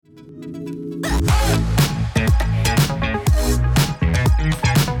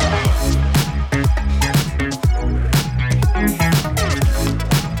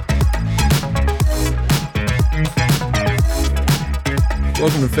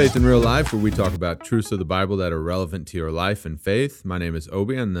Faith in Real Life, where we talk about truths of the Bible that are relevant to your life and faith. My name is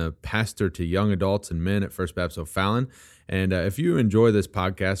Obi. I'm the pastor to young adults and men at First Baptist O'Fallon. And if you enjoy this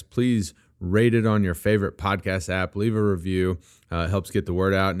podcast, please rate it on your favorite podcast app. Leave a review. It helps get the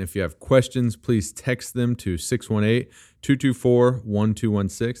word out. And if you have questions, please text them to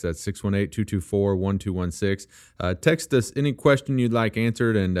 618-224-1216. That's 618-224-1216. Text us any question you'd like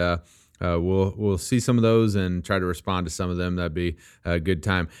answered, and we'll see some of those and try to respond to some of them. That'd be a good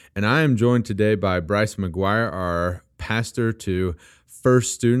time. And I am joined today by Bryce McGuire, our pastor to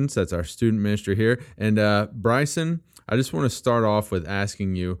First Students. That's our student ministry here. And Bryson, I just want to start off with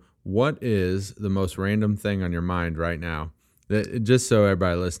asking you, what is the most random thing on your mind right now? Just so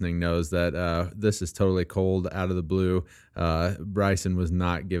everybody listening knows that this is totally cold, out of the blue. Bryson was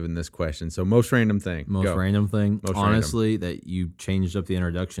not given this question. So most random thing. Most random thing? Honestly, that you changed up the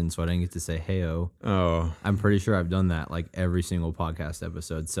introduction so I didn't get to say hey-o. Oh. I'm pretty sure I've done that like every single podcast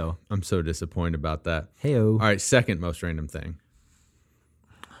episode. So I'm so disappointed about that. Hey-o. All right, second most random thing.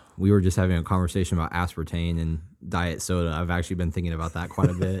 We were just having a conversation about aspartame and diet soda. I've actually been thinking about that quite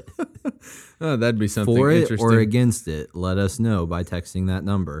a bit. Oh, that'd be something For it interesting. or against it, let us know by texting that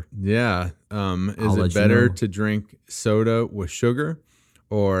number. Yeah. Is it better to drink soda with sugar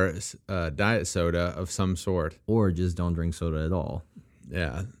or diet soda of some sort? Or just don't drink soda at all.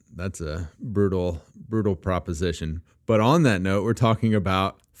 Yeah, that's a brutal proposition. But on that note, we're talking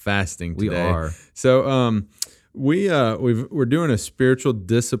about fasting today. We are. So we're doing a spiritual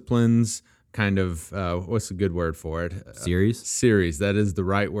disciplines kind of, what's a good word for it? Series. That is the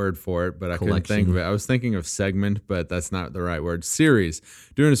right word for it, but I couldn't think of it. I was thinking of segment, but that's not the right word. Series.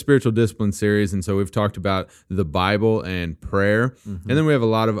 Doing a spiritual discipline series, and so we've talked about the Bible and prayer, and then we have a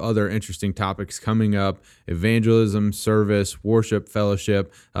lot of other interesting topics coming up: evangelism, service, worship,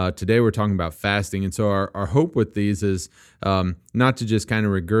 fellowship. Today we're talking about fasting, and so our hope with these is not to just kind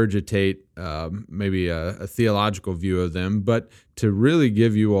of regurgitate maybe a theological view of them, but to really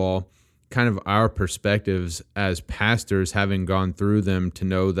give you all kind of our perspectives as pastors, having gone through them, to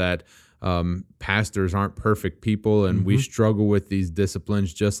know that pastors aren't perfect people, and we struggle with these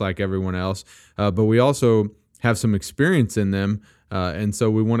disciplines just like everyone else. But we also have some experience in them, and so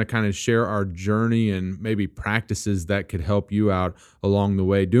we want to kind of share our journey and maybe practices that could help you out along the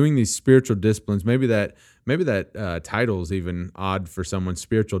way. Doing these spiritual disciplines, maybe that title is even odd for someone,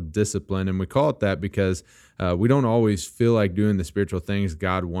 spiritual discipline, and we call it that because we don't always feel like doing the spiritual things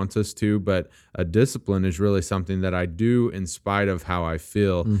God wants us to, but a discipline is really something that I do in spite of how I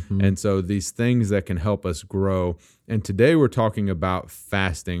feel, and so these things that can help us grow. And today we're talking about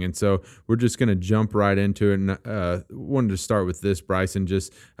fasting, and so we're just going to jump right into it, and wanted to start with this, Bryson,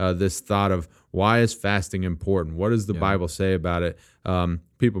 just this thought of, why is fasting important? What does the Bible say about it?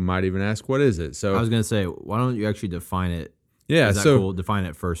 People might even ask, what is it? So I was going to say, why don't you actually define it? Yeah, Is that cool? Define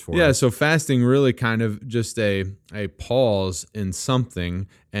it first for us. Yeah, so fasting really kind of just a pause in something,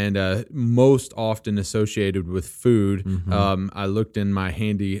 and most often associated with food. I looked in my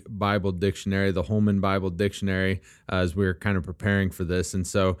handy Bible dictionary, the Holman Bible Dictionary, as we were kind of preparing for this. And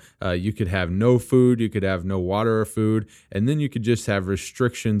so you could have no food, you could have no water or food, and then you could just have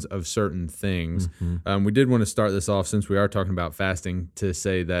restrictions of certain things. We did want to start this off, since we are talking about fasting, to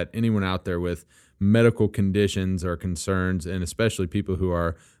say that anyone out there with medical conditions or concerns, and especially people who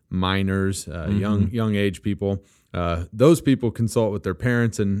are minors, young age people, those people consult with their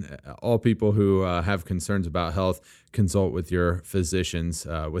parents, and all people who have concerns about health, consult with your physicians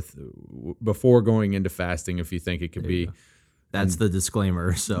before going into fasting if you think it could be. That's the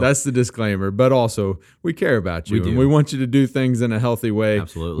disclaimer. So that's the disclaimer. But also, we care about you, and we want you to do things in a healthy way.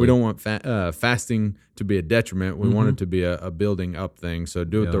 Absolutely. We don't want fasting to be a detriment. We want it to be a building up thing. So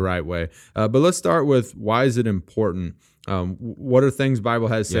do it the right way. But let's start with, why is it important? What are things Bible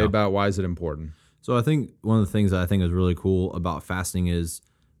has to say about why is it important? So I think one of the things that I think is really cool about fasting is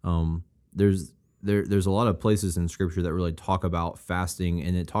there's a lot of places in Scripture that really talk about fasting,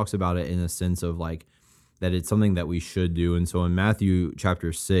 and it talks about it in a sense of like that it's something that we should do. And so in Matthew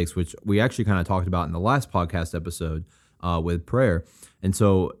chapter 6, which we actually kind of talked about in the last podcast episode with prayer, and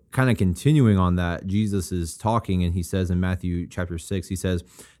so kind of continuing on that, Jesus is talking, and he says in Matthew chapter 6, he says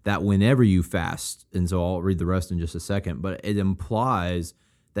that whenever you fast, and so I'll read the rest in just a second, but it implies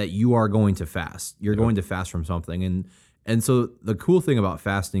that you are going to fast. You're going to fast from something. And so the cool thing about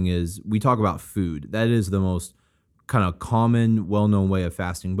fasting is we talk about food. That is the most kind of common, well-known way of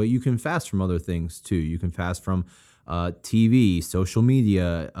fasting, but you can fast from other things too. You can fast from TV, social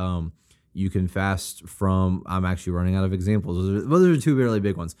media. You can fast from, I'm actually running out of examples. Those are two really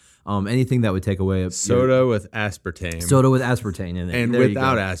big ones. Anything that would take away soda with aspartame. Soda with aspartame in it. And there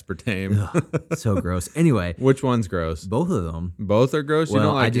without aspartame. Ugh, so gross. Anyway. Which one's gross? Both of them. Both are gross? Well, you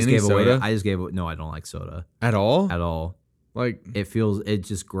don't like any soda? No, I don't like soda. At all? At all. Like, it's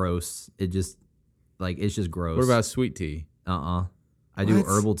just gross. It's just gross. What about sweet tea? I do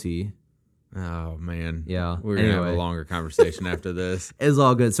herbal tea. Oh, man. Yeah. We're going to have a longer conversation after this. It's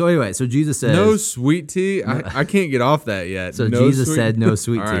all good. So anyway, so Jesus says... No sweet tea? I can't get off that yet. So Jesus said no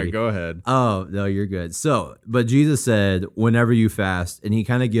sweet tea. All right, go ahead. Oh, no, you're good. So, but Jesus said, whenever you fast, and he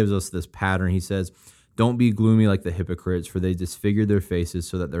kind of gives us this pattern. He says, don't be gloomy like the hypocrites, for they disfigure their faces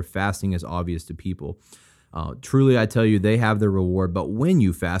so that their fasting is obvious to people. Truly, I tell you, they have their reward. But when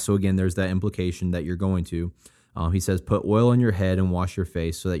you fast, so again, there's that implication that you're going to... he says, put oil on your head and wash your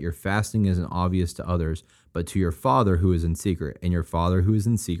face so that your fasting isn't obvious to others, but to your Father who is in secret, and your Father who is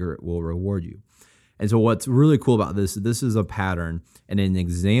in secret will reward you. And so what's really cool about this is a pattern and an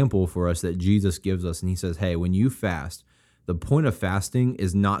example for us that Jesus gives us. And he says, hey, when you fast, the point of fasting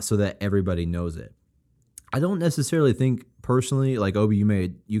is not so that everybody knows it. I don't necessarily think personally, like Obi,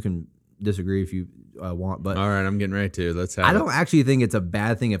 you can disagree if you want, but all right, I'm getting ready to. Let's have it. I don't actually think it's a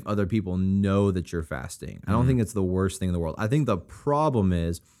bad thing if other people know that you're fasting. I don't think it's the worst thing in the world. I think the problem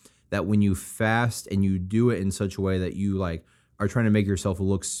is that when you fast and you do it in such a way that you like are trying to make yourself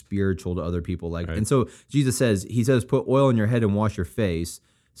look spiritual to other people, like, right. And so Jesus says, put oil on your head and wash your face,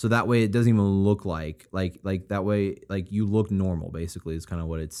 so that way it doesn't even look like that way, like you look normal. Basically, is kind of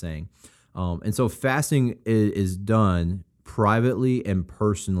what it's saying. And so fasting is done privately and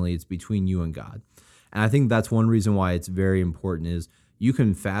personally. It's between you and God. And I think that's one reason why it's very important is you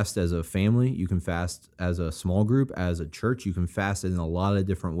can fast as a family, you can fast as a small group, as a church, you can fast in a lot of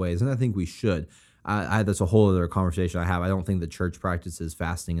different ways. And I think we should. That's a whole other conversation I have. I don't think the church practices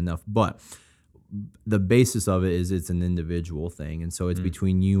fasting enough, but the basis of it is it's an individual thing. And so it's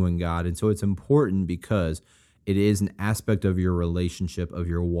between you and God. And so it's important because it is an aspect of your relationship, of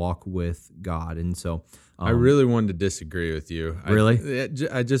your walk with God. And so I really wanted to disagree with you. Really?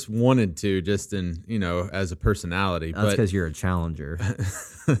 I just wanted to, just in, as a personality. That's because you're a challenger.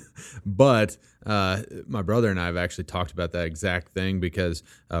 But my brother and I have actually talked about that exact thing because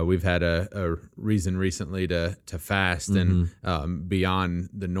we've had a reason recently to fast and beyond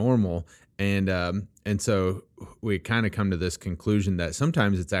the normal. And so we kind of come to this conclusion that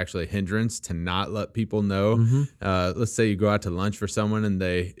sometimes it's actually a hindrance to not let people know. Let's say you go out to lunch for someone and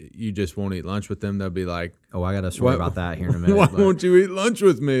you just won't eat lunch with them. They'll be like, "Oh, I got a story about that here in a minute." Why won't you eat lunch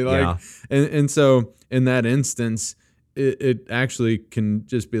with me? Like, yeah. And so in that instance, it actually can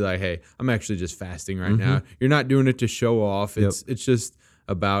just be like, "Hey, I'm actually just fasting right now." You're not doing it to show off. It's just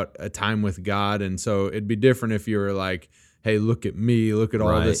about a time with God. And so it'd be different if you were like, hey, look at me, look at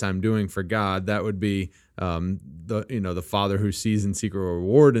all this I'm doing for God. That would be the Father who sees in secret will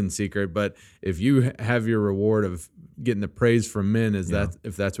reward in secret. But if you have your reward of getting the praise from men, if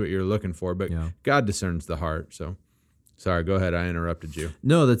that's what you're looking for, but God discerns the heart. So sorry, go ahead. I interrupted you.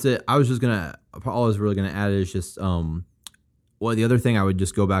 No, that's it. All I was really gonna add is just the other thing I would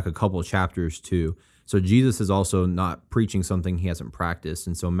just go back a couple of chapters to. So Jesus is also not preaching something he hasn't practiced.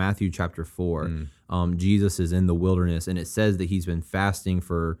 And so Matthew chapter 4, Jesus is in the wilderness, and it says that he's been fasting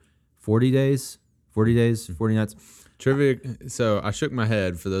for 40 days, 40 nights. Trivia. So I shook my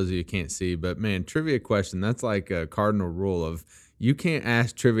head for those of you who can't see, but man, trivia question, that's like a cardinal rule of you can't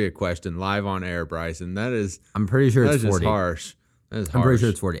ask trivia question live on air, Bryson. I'm pretty sure it's 40. Just harsh. That is harsh. I'm pretty sure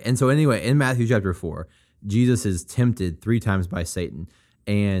it's 40. And so anyway, in Matthew chapter 4, Jesus is tempted 3 times by Satan.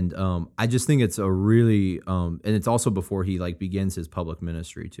 And I just think it's a really, and it's also before he begins his public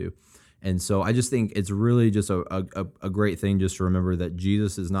ministry too. And so I just think it's really just a great thing just to remember that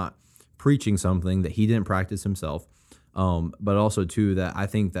Jesus is not preaching something that he didn't practice himself, but also too that I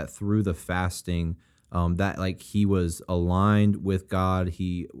think that through the fasting, that he was aligned with God.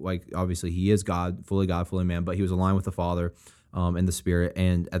 He obviously he is God, fully man, but he was aligned with the Father and the Spirit,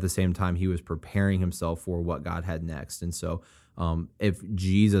 and at the same time he was preparing himself for what God had next. And so if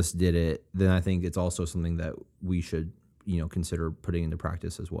Jesus did it, then I think it's also something that we should, consider putting into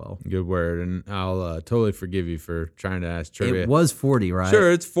practice as well. Good word. And I'll totally forgive you for trying to ask trivia. It was 40, right?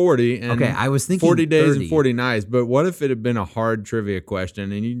 Sure, it's 40. And okay, I was thinking 40 days 30. and 40 nights. But what if it had been a hard trivia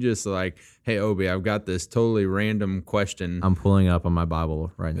question and you just hey, Obi, I've got this totally random question. I'm pulling up on my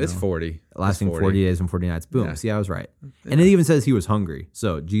Bible right now. It's 40. Lasting 40 days and 40 nights. Boom. Yeah. See, I was right. Yeah. And it even says he was hungry.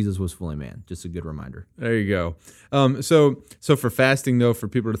 So Jesus was fully man. Just a good reminder. There you go. So for fasting, though, for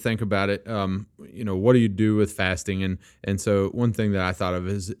people to think about it, what do you do with fasting? And so one thing that I thought of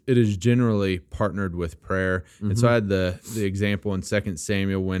is it is generally partnered with prayer. And so I had the example in 2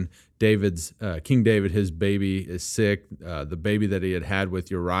 Samuel when King David, his baby is sick, the baby that he had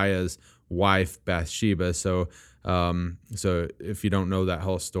with Uriah's wife, Bathsheba. So if you don't know that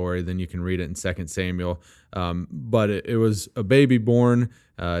whole story, then you can read it in 2 Samuel. But it was a baby born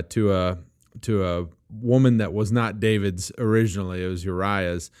to a woman that was not David's originally. It was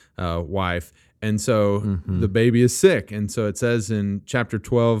Uriah's wife. And so the baby is sick. And so it says in chapter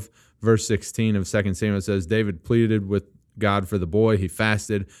 12, verse 16 of 2 Samuel, it says, David pleaded with God for the boy. He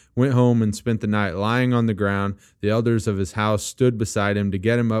fasted, went home, and spent the night lying on the ground. The elders of his house stood beside him to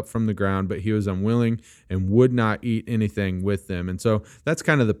get him up from the ground, but he was unwilling and would not eat anything with them. And so that's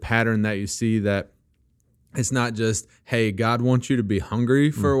kind of the pattern that you see, that it's not just, hey, God wants you to be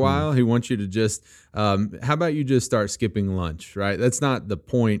hungry for a while. He wants you to just, how about you just start skipping lunch, right? That's not the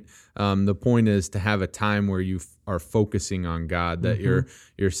point. The point is to have a time where you are focusing on God, that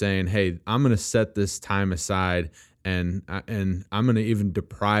you're saying, hey, I'm going to set this time aside, and I'm going to even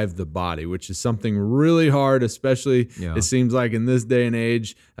deprive the body, which is something really hard, especially it seems like in this day and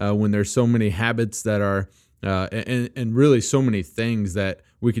age when there's so many habits that are and really so many things that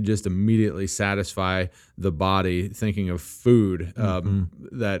we could just immediately satisfy the body, thinking of food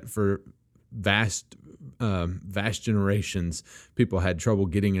that for vast generations people had trouble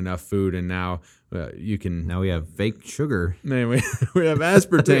getting enough food, and now you can. Now we have fake sugar. Man, we have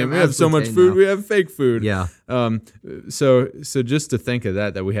aspartame. We have so much food. Now. We have fake food. Yeah. So just to think of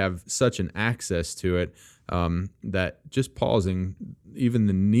that we have such an access to it, that just pausing even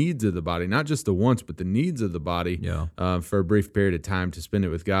the needs of the body, not just the wants, but the needs of the body, for a brief period of time to spend it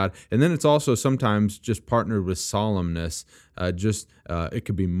with God. And then it's also sometimes just partnered with solemnness. It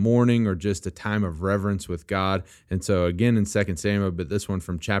could be mourning or just a time of reverence with God. And so again in 2 Samuel, but this one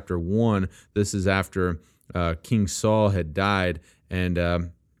from chapter 1, this is after King Saul had died, and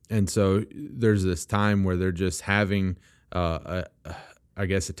so there's this time where they're just having a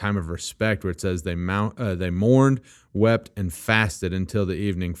time of respect, where it says they mourned, wept, and fasted until the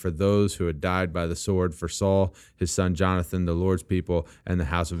evening for those who had died by the sword, for Saul, his son Jonathan, the Lord's people, and the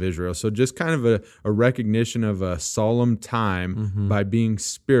house of Israel. So just kind of a recognition of a solemn time by being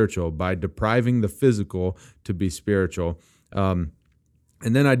spiritual, by depriving the physical to be spiritual.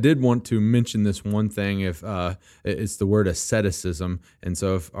 And then I did want to mention this one thing, if it's the word asceticism. And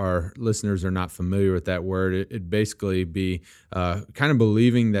so if our listeners are not familiar with that word, it'd basically be kind of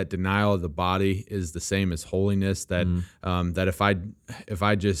believing that denial of the body is the same as holiness, that if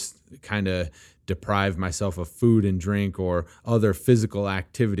I just kind of deprive myself of food and drink or other physical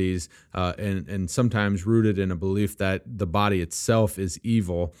activities, and sometimes rooted in a belief that the body itself is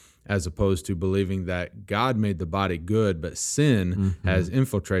evil, as opposed to believing that God made the body good, but sin has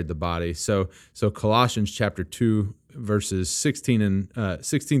infiltrated the body. So Colossians chapter 2, verses 16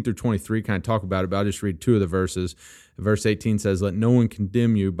 through 23 kind of talk about it, but I'll just read two of the verses. Verse 18 says, "Let no one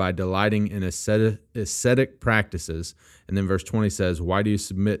condemn you by delighting in ascetic practices." And then verse 20 says, "Why do you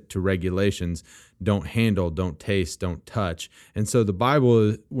submit to regulations? Don't handle, don't taste, don't touch." And so the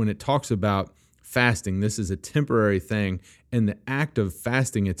Bible, when it talks about fasting, this is a temporary thing, and the act of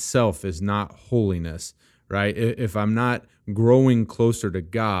fasting itself is not holiness, right? If I'm not growing closer to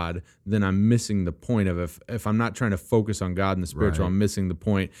God, then I'm missing the point of it. If I'm not trying to focus on God and the spiritual, I'm missing the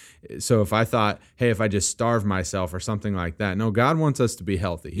point. So if I thought, hey, if I just starve myself or something like that, no, God wants us to be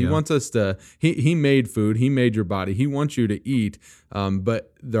healthy. He wants us to, he made food, he made your body, he wants you to eat,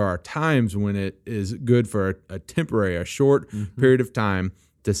 but there are times when it is good for a temporary, a short period of time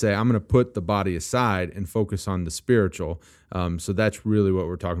to say, I'm going to put the body aside and focus on the spiritual. So that's really what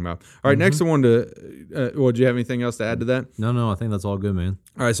we're talking about. All right, next I wanted to, do you have anything else to add to that? No, I think that's all good, man.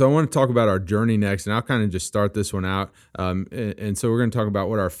 All right, so I want to talk about our journey next, and I'll kind of just start this one out. And so we're going to talk about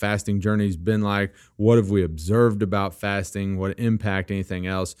what our fasting journey's been like, what have we observed about fasting, what impact, anything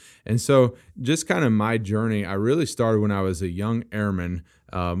else. And so just kind of my journey, I really started when I was a young airman,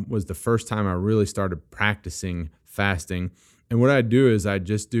 was the first time I really started practicing fasting. And what I do is I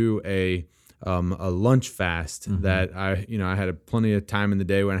just do a lunch fast that I had plenty of time in the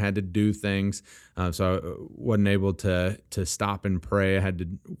day when I had to do things, so I wasn't able to stop and pray. I had to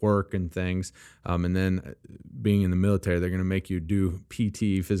work and things, and then being in the military, they're going to make you do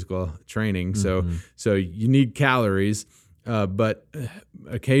PT, physical training. So you need calories. But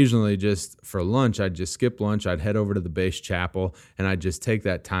occasionally, just for lunch, I'd just skip lunch. I'd head over to the base chapel, and I'd just take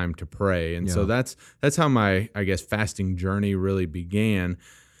that time to pray. And so that's how my, I guess, fasting journey really began.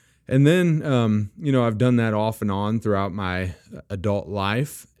 And then, I've done that off and on throughout my adult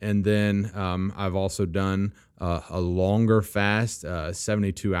life. And then I've also done a longer fast.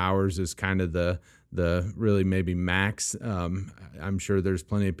 72 hours is kind of the really maybe max. I'm sure there's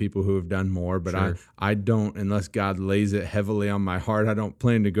plenty of people who have done more, but sure. I don't, unless God lays it heavily on my heart, I don't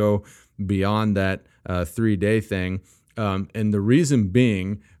plan to go beyond that 3-day thing. And the reason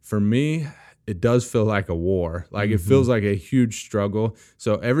being, for me, it does feel like a war. Like it feels like a huge struggle.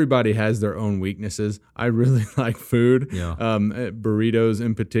 So everybody has their own weaknesses. I really like food, burritos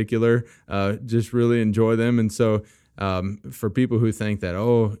in particular, just really enjoy them. And so for people who think that,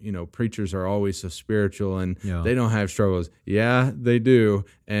 preachers are always so spiritual and they don't have struggles. Yeah, they do.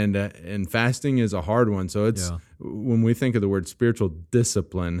 And fasting is a hard one. So it's when we think of the word spiritual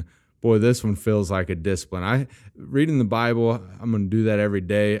discipline, boy, this one feels like a discipline. Reading the Bible, I'm going to do that every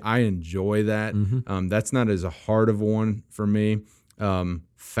day. I enjoy that. That's not as hard of a one for me.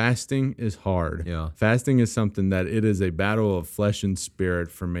 Fasting is hard. Yeah. Fasting is something that it is a battle of flesh and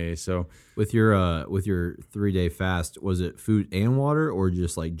spirit for me. So with your 3-day fast, was it food and water or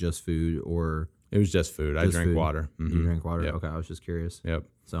just food or? It was just food. I drank water. Mm-hmm. You drank water? Yep. Okay. I was just curious. Yep.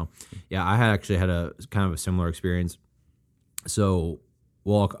 So yeah, I had a kind of a similar experience. So,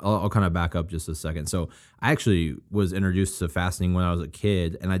 well, I'll kind of back up just a second. So I actually was introduced to fasting when I was a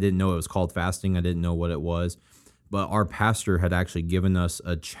kid, and I didn't know it was called fasting. I didn't know what it was. But our pastor had actually given us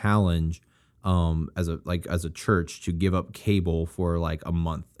a challenge as a church to give up cable for like a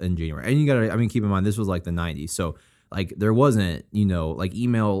month in January. And you gotta, keep in mind this was like the 90s, so like there wasn't email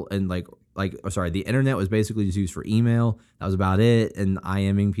and the internet was basically just used for email. That was about it, and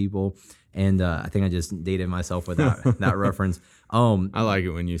IMing people. And I think I just dated myself with that reference. I like it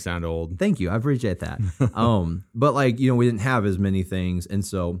when you sound old. Thank you, I appreciate that. But we didn't have as many things, and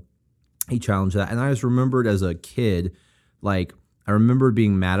so he challenged that. And I just remembered as a kid, I remembered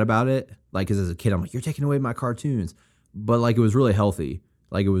being mad about it. Because as a kid, I'm like, you're taking away my cartoons. But it was really healthy.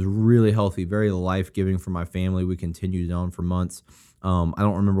 It was really healthy, very life-giving for my family. We continued on for months. I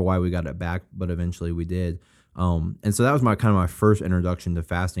don't remember why we got it back, but eventually we did. And so that was my first introduction to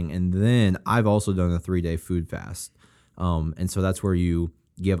fasting. And then I've also done a 3-day food fast. And so that's where you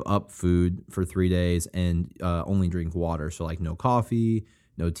give up food for 3 days and only drink water. So no coffee,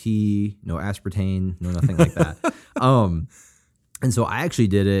 no tea, no aspartame, no nothing like that. And so I actually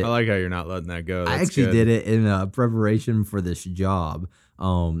did it. I like how you're not letting that go. That's I did it in preparation for this job.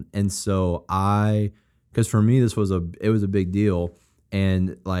 And so because for me, it was a big deal.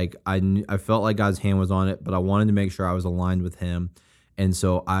 And I felt like God's hand was on it, but I wanted to make sure I was aligned with him. And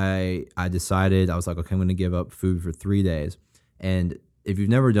so I decided, I was like, okay, I'm going to give up food for 3 days. And if you've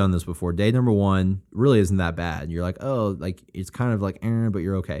never done this before, day number 1 really isn't that bad. You're like, oh, it's kind of but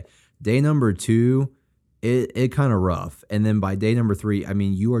you're okay. Day number 2, it kind of rough. And then by day number 3,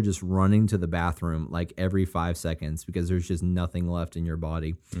 you are just running to the bathroom every 5 seconds because there's just nothing left in your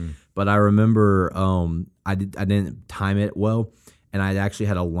body. But I remember I didn't time it well. And I actually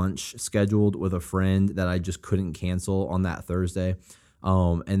had a lunch scheduled with a friend that I just couldn't cancel on that Thursday.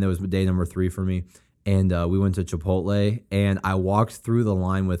 And that was day number 3 for me. And we went to Chipotle, and I walked through the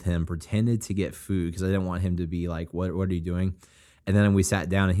line with him, pretended to get food because I didn't want him to be like, what are you doing? And then we sat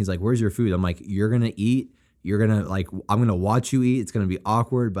down, and he's like, where's your food? I'm like, you're going to eat. You're going to I'm going to watch you eat. It's going to be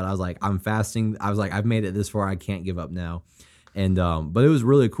awkward. But I was like, I'm fasting. I was like, I've made it this far. I can't give up now. And but it was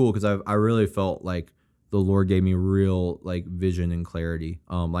really cool because I really felt like the Lord gave me real vision and clarity.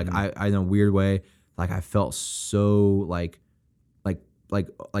 I in a weird way, I felt so like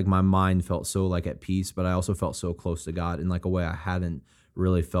my mind felt so at peace, but I also felt so close to God in a way I hadn't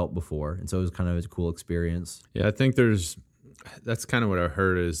really felt before. And so it was kind of a cool experience. Yeah, I think that's kind of what I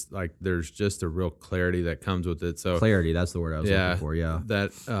heard is there's just a real clarity that comes with it. So clarity, that's the word I was looking for. Yeah.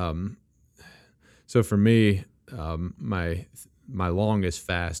 That so for me, my longest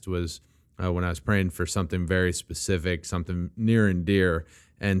fast was when I was praying for something very specific, something near and dear.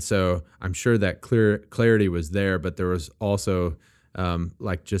 And so I'm sure that clarity was there, but there was also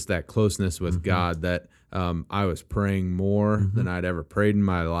just that closeness with God that I was praying more than I'd ever prayed in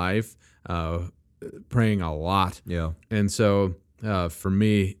my life, praying a lot. Yeah. And so for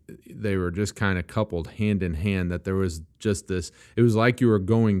me, they were just kind of coupled hand in hand, that there was just this, it was like you were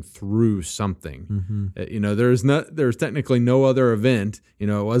going through something. There was technically no other event. It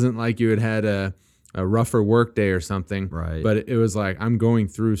wasn't like you had a rougher work day or something. Right. But it was like I'm going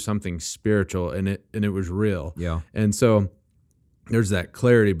through something spiritual, and it was real. Yeah. And so there's that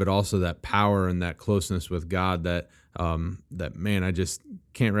clarity, but also that power and that closeness with God that that, man, I just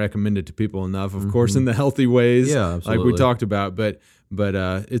can't recommend it to people enough. Of course, in the healthy ways, like we talked about, but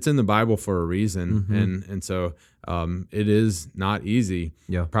it's in the Bible for a reason, and so it is not easy.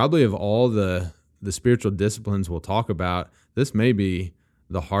 Yeah, probably of all the spiritual disciplines we'll talk about, this may be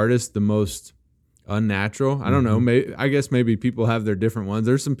the hardest, the most unnatural. I don't know. I guess maybe people have their different ones.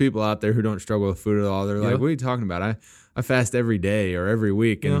 There's some people out there who don't struggle with food at all. They're like, "What are you talking about? I fast every day or every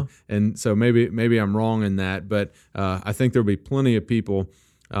week," and so maybe I'm wrong in that. But I think there'll be plenty of people,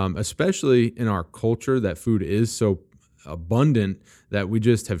 especially in our culture, that food is so abundant that we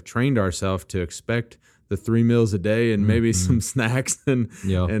just have trained ourselves to expect the 3 meals a day and maybe some snacks and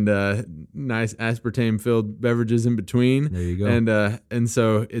nice aspartame filled beverages in between. There you go. And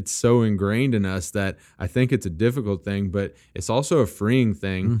so it's so ingrained in us that I think it's a difficult thing, but it's also a freeing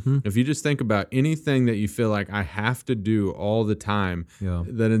thing. If you just think about anything that you feel like I have to do all the time,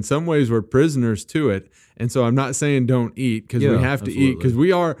 that in some ways we're prisoners to it. And so I'm not saying don't eat, because we have to eat, because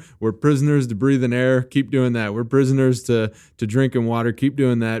we're prisoners to breathing air. Keep doing that. We're prisoners to drinking water. Keep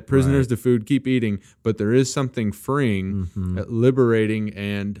doing that. Prisoners to food. Keep eating. But there is something freeing, liberating,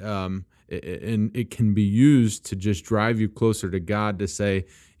 and it can be used to just drive you closer to God, to say,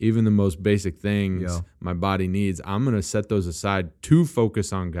 even the most basic things my body needs, I'm going to set those aside to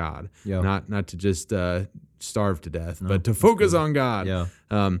focus on God, not to just starve to death, but to focus on God.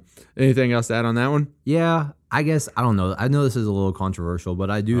 Anything else to add on that one? Yeah, I guess, I don't know. I know this is a little controversial,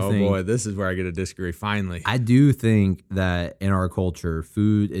 but I do think... Oh boy, this is where I get to disagree, finally. I do think that in our culture,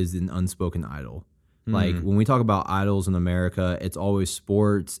 food is an unspoken idol. Like, when we talk about idols in America, it's always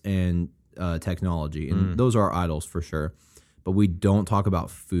sports and technology, and those are our idols for sure. But we don't talk about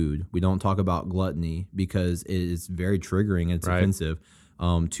food. We don't talk about gluttony, because it is very triggering and it's offensive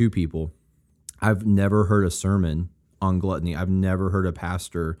to people. I've never heard a sermon on gluttony. I've never heard a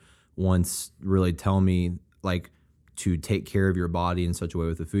pastor once really tell me, like, to take care of your body in such a way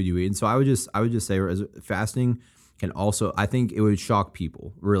with the food you eat. And so I would just say, as fasting can also, I think it would shock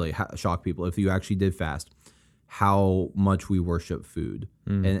people, really shock people, if you actually did fast, how much we worship food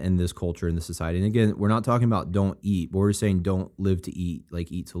in this culture, in this society. And again, we're not talking about don't eat, but we're saying don't live to eat,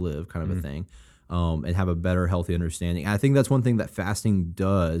 like eat to live kind of a thing, and have a better, healthy understanding. I think that's one thing that fasting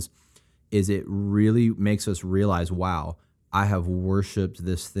does, is it really makes us realize, wow, I have worshiped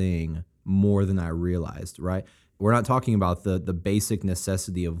this thing more than I realized, right? We're not talking about the basic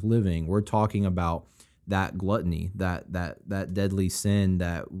necessity of living. We're talking about that gluttony, that deadly sin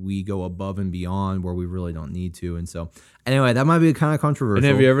that we go above and beyond where we really don't need to. And so anyway, that might be kind of controversial.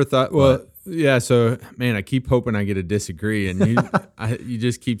 And have you ever thought, yeah, so man, I keep hoping I get to disagree, and you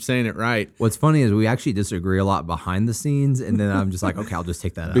just keep saying it right. What's funny is we actually disagree a lot behind the scenes, and then I'm just like, okay, I'll just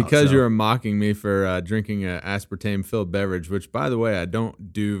take that out. Because you're mocking me for drinking an aspartame-filled beverage, which, by the way, I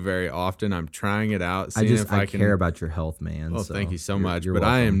don't do very often. I'm trying it out, seeing if I can care about your health, man. Well, thank you so much. But welcome.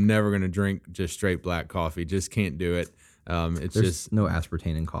 I am never going to drink just straight black coffee. Just can't do it. There's just no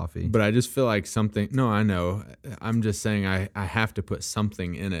aspartame in coffee. But I just feel like something. No, I know. I'm just saying I have to put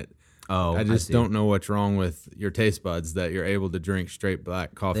something in it. Oh, I just don't know what's wrong with your taste buds that you're able to drink straight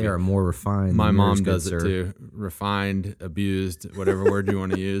black coffee. They are more refined. My mom does it too. Refined, abused, whatever word you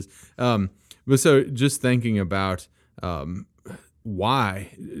want to use. But so just thinking about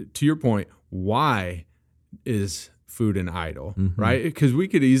why, to your point, why is food an idol, right? Because we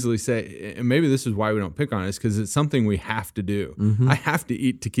could easily say, and maybe this is why we don't pick on it, because it's something we have to do. I have to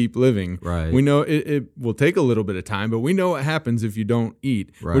eat to keep living. Right. We know it will take a little bit of time, but we know what happens if you don't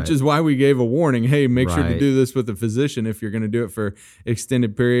eat, which is why we gave a warning. Hey, make sure to do this with a physician if you're going to do it for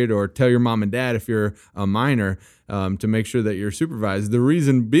extended period, or tell your mom and dad if you're a minor to make sure that you're supervised. The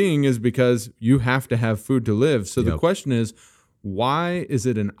reason being is because you have to have food to live. So the question is, why is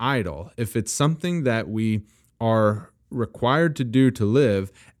it an idol? If it's something that we are required to do to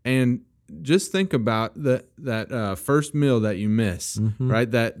live, and just think about that first meal that you miss, right?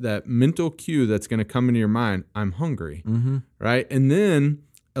 That mental cue that's going to come into your mind. I'm hungry, right? And then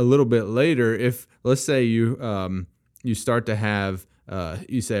a little bit later, if let's say you start to have,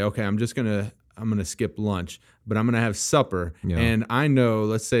 you say, okay, I'm gonna skip lunch, but I'm gonna have supper, and I know,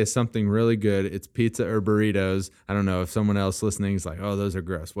 let's say something really good. It's pizza or burritos. I don't know if someone else listening is like, oh, those are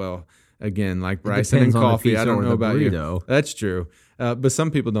gross. Well, again, like Bryson and coffee, I don't know about you. That's true. But some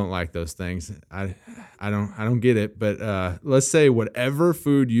people don't like those things. I don't get it. But let's say whatever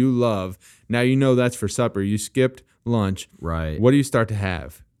food you love, now you know that's for supper. You skipped lunch. Right. What do you start to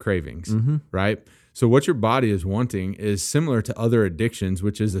have? Cravings, right? So what your body is wanting is similar to other addictions,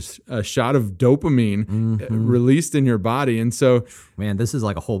 which is a shot of dopamine released in your body. And so, man, this is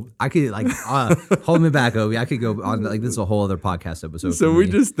like a whole, I could like, hold me back, Obi. I could go on, like, this is a whole other podcast episode. So we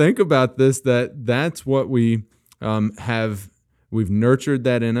just think about this, that's what we we've nurtured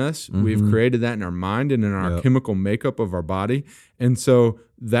that in us. Mm-hmm. We've created that in our mind and in our chemical makeup of our body. And so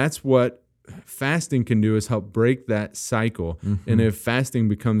that's what fasting can do, is help break that cycle. Mm-hmm. And if fasting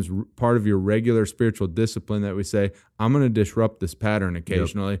becomes part of your regular spiritual discipline, that we say, I'm going to disrupt this pattern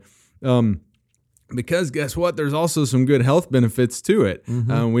occasionally. Because guess what? There's also some good health benefits to it.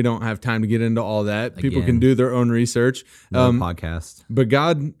 Mm-hmm. We don't have time to get into all that. People Again, can do their own research. Podcast. But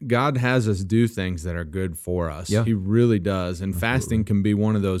God has us do things that are good for us. Yeah. He really does. And fasting can be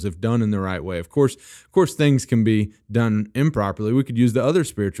one of those if done in the right way. Of course, things can be done improperly. We could use the other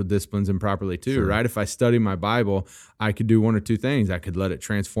spiritual disciplines improperly too, right? If I study my Bible, I could do one or two things. I could let it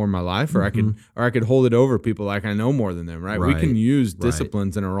transform my life, or I could hold it over people like I know more than them, right? We can use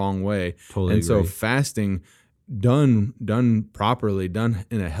disciplines in a wrong way. Totally agree. So fasting done properly, done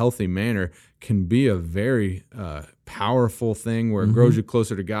in a healthy manner, can be a very powerful thing where it grows you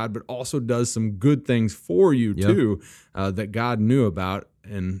closer to God, but also does some good things for you too, that God knew about.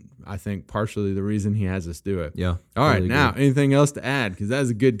 And I think partially the reason he has us do it. Yeah. All right. Now, anything else to add? Because that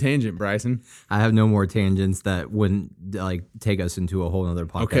was a good tangent, Bryson. I have no more tangents that wouldn't take us into a whole other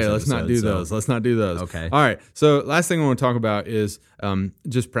podcast. Okay, let's not do those. Let's not do those. Okay. All right. So last thing I want to talk about is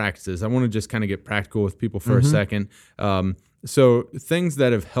just practices. I want to just kind of get practical with people for a second. So things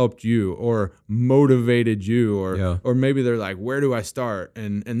that have helped you or motivated you, or maybe they're like, where do I start?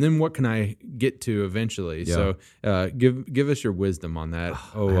 And then what can I get to eventually? Yeah. So give us your wisdom on that.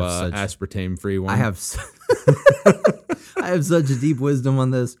 Aspartame free one. I have such a deep wisdom on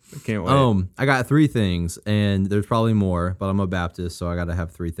this. I can't wait. I got 3 things, and there's probably more, but I'm a Baptist, so I got to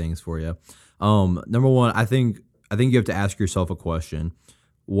have 3 things for you. Number 1, I think you have to ask yourself a question.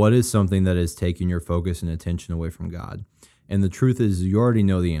 What is something that is taking your focus and attention away from God? And the truth is, you already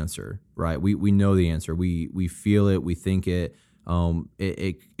know the answer, right? We know the answer. We feel it. We think it.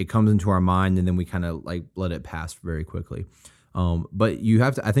 It comes into our mind, and then we kind of let it pass very quickly. But you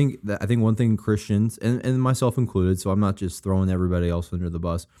have to. I think one thing Christians, and myself included, so I'm not just throwing everybody else under the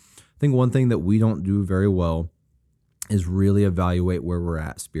bus. I think one thing that we don't do very well is really evaluate where we're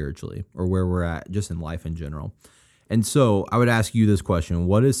at spiritually, or where we're at just in life in general. And so I would ask you this question: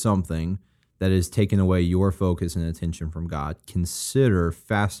 what is something that is taking away your focus and attention from God? Consider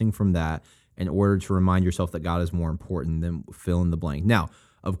fasting from that in order to remind yourself that God is more important than fill in the blank. Now,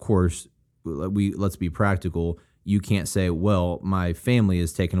 of course, let's be practical. You can't say, well, my family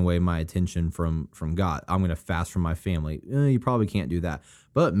is taking away my attention from God. I'm going to fast from my family. You probably can't do that.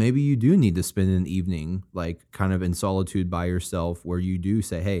 But maybe you do need to spend an evening kind of in solitude by yourself, where you do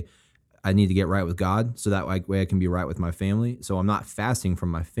say, hey, I need to get right with God, so that way I can be right with my family. So I'm not fasting from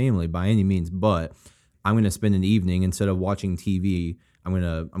my family by any means, but I'm going to spend an evening, instead of watching TV, I'm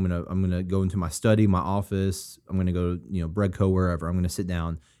going to go into my study, my office. I'm going to go, Breadco, wherever. I'm going to sit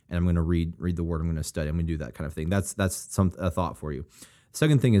down and I'm going to read the word. I'm going to study. I'm going to do that kind of thing. That's a thought for you.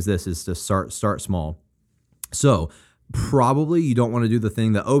 Second thing is to start small. So probably you don't want to do the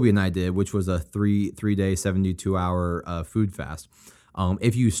thing that Obi and I did, which was a 3-day, 72-hour food fast.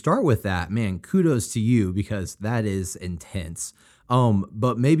 If you start with that, man, kudos to you, because that is intense.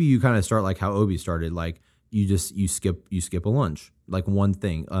 But maybe you kind of start like how Obi started, you skip a lunch, one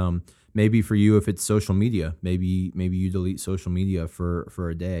thing. Maybe for you, if it's social media, maybe you delete social media for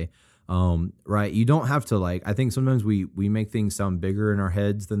a day. Right? You don't have to I think sometimes we make things sound bigger in our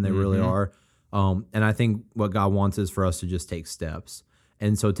heads than they really are. And I think what God wants is for us to just take steps.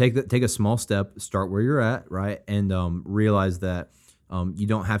 And so take a small step, start where you're at, right? And realize that you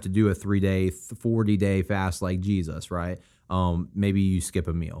don't have to do a 3-day, 40-day fast like Jesus, right? Maybe you skip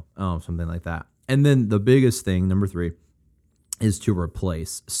a meal, something like that. And then the biggest thing, number 3, is to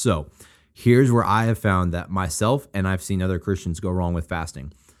replace. So here's where I have found that myself and I've seen other Christians go wrong with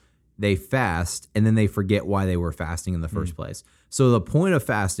fasting. They fast and then they forget why they were fasting in the first place. So the point of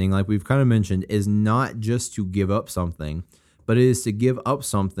fasting, like we've kind of mentioned, is not just to give up something, but it is to give up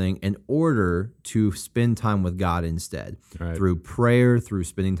something in order to spend time with God instead, through prayer, through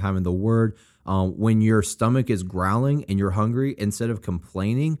spending time in the Word. When your stomach is growling and you're hungry, instead of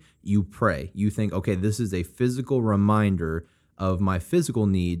complaining, you pray. You think, okay, this is a physical reminder of my physical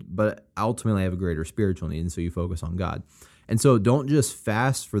need, but ultimately I have a greater spiritual need, and so you focus on God. And so don't just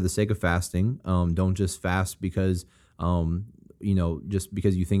fast for the sake of fasting. Don't just fast because, just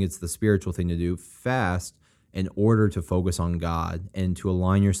because you think it's the spiritual thing to do. Fast in order to focus on God and to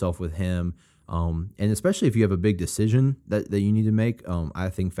align yourself with Him. And especially if you have a big decision that you need to make, I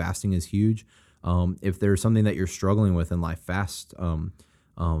think fasting is huge. If there's something that you're struggling with in life, fast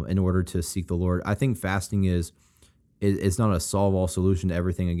in order to seek the Lord. I think fasting is it's not a solve all solution to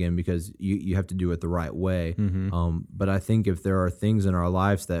everything again, because you have to do it the right way. But I think if there are things in our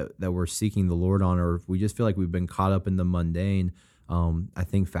lives that we're seeking the Lord on, or if we just feel like we've been caught up in the mundane, I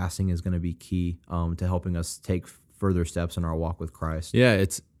think fasting is going to be key to helping us take further steps in our walk with Christ. Yeah,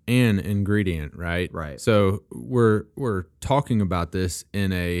 it's an ingredient, right? Right. So we're talking about this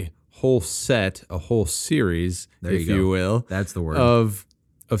in a whole series, if you will. That's the word. Of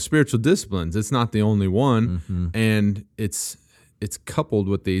spiritual disciplines. It's not the only one, and it's coupled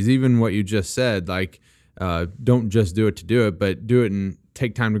with these. Even what you just said, like don't just do it to do it, but do it and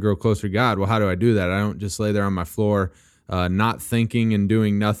take time to grow closer to God. Well, how do I do that? I don't just lay there on my floor not thinking and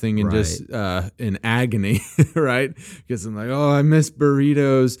doing nothing and just in agony, right? Because I'm like, oh, I miss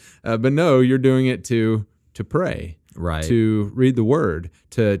burritos. But no, you're doing it to pray, right? To read the Word,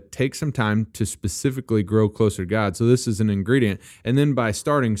 to take some time to specifically grow closer to God. So this is an ingredient. And then by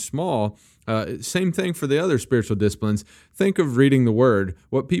starting small, same thing for the other spiritual disciplines. Think of reading the Word.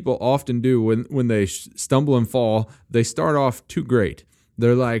 What people often do when they stumble and fall, they start off too great.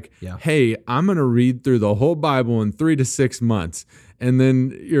 They're like, hey, I'm going to read through the whole Bible in 3 to 6 months. And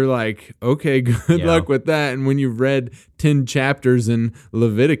then you're like, okay, good luck with that. And when you've read 10 chapters in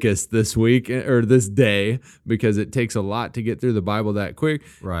Leviticus this week or this day, because it takes a lot to get through the Bible that quick,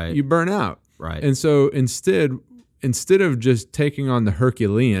 you burn out. Right. And so instead of just taking on the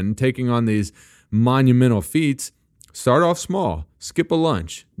Herculean, taking on these monumental feats, start off small. Skip a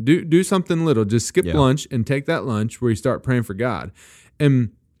lunch. Do something little. Just skip lunch and take that lunch where you start praying for God.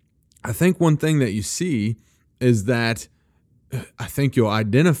 And I think one thing that you see is that I think you'll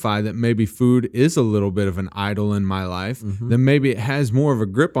identify that maybe food is a little bit of an idol in my life, then maybe it has more of a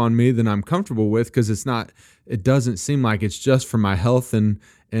grip on me than I'm comfortable with, because it doesn't seem like it's just for my health and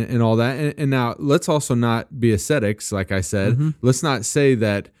all that. And now let's also not be ascetics, like I said. Let's not say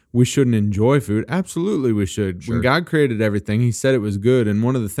that we shouldn't enjoy food. Absolutely we should. Sure. When God created everything, he said it was good. And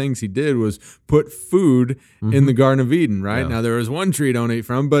one of the things he did was put food in the Garden of Eden, right? Yeah. Now, there was one tree don't eat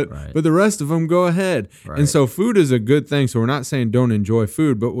from, but the rest of them, go ahead. Right. And so food is a good thing. So we're not saying don't enjoy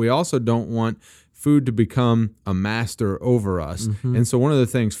food, but we also don't want food to become a master over us. And so one of the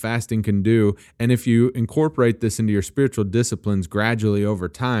things fasting can do, and if you incorporate this into your spiritual disciplines gradually over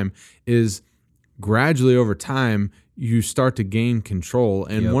time, you start to gain control.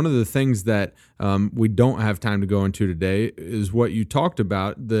 And one of the things that we don't have time to go into today is what you talked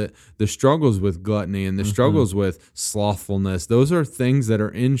about, the struggles with gluttony and the struggles with slothfulness. Those are things that are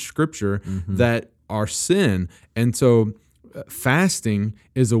in Scripture that are sin. And so fasting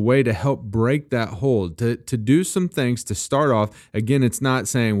is a way to help break that hold, to do some things to start off. Again, it's not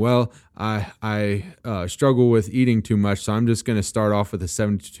saying, well, I struggle with eating too much, so I'm just going to start off with a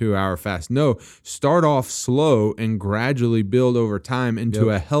 72-hour fast. No, start off slow and gradually build over time into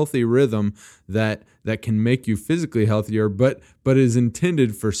a healthy rhythm that can make you physically healthier, but is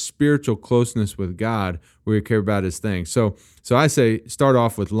intended for spiritual closeness with God, where you care about his things. So I say start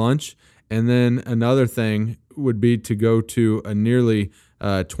off with lunch, and then another thing would be to go to a nearly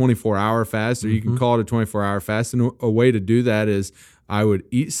 24-hour fast, or you can call it a 24-hour fast. And a way to do that is I would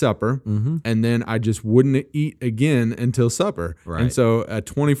eat supper, and then I just wouldn't eat again until supper. Right. And so a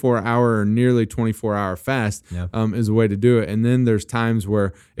 24-hour or nearly 24-hour fast is a way to do it. And then there's times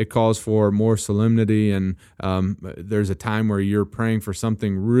where it calls for more solemnity, and there's a time where you're praying for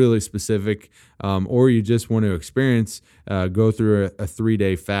something really specific, or you just want to experience, go through a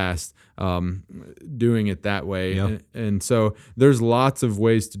 3-day fast, doing it that way. And so there's lots of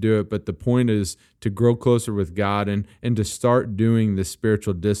ways to do it, but the point is to grow closer with God and to start doing the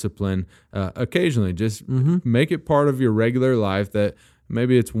spiritual discipline occasionally. Just make it part of your regular life, that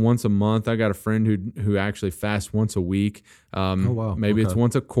maybe it's once a month. I got a friend who actually fasts once a week. Maybe it's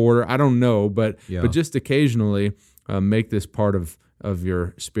once a quarter. I don't know, but just occasionally make this part of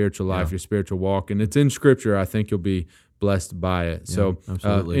your spiritual life, your spiritual walk. And it's in Scripture. I think you'll be blessed by it. So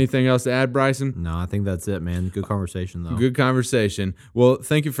anything else to add, Bryson? No, I think that's it, man. Good conversation, though. Good conversation. Well,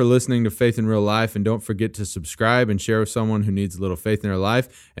 thank you for listening to Faith in Real Life, and don't forget to subscribe and share with someone who needs a little faith in their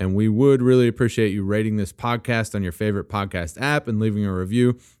life. And we would really appreciate you rating this podcast on your favorite podcast app and leaving a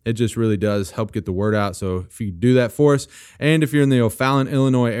review. It just really does help get the word out. So if you do that for us, and if you're in the O'Fallon,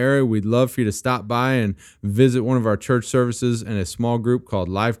 Illinois area, we'd love for you to stop by and visit one of our church services in a small group called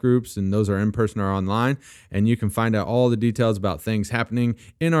Life Groups, and those are in person or online. And you can find out all the details about things happening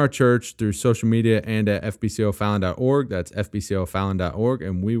in our church through social media and at fbcofallon.org. That's fbcofallon.org,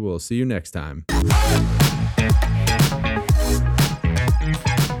 and we will see you next time.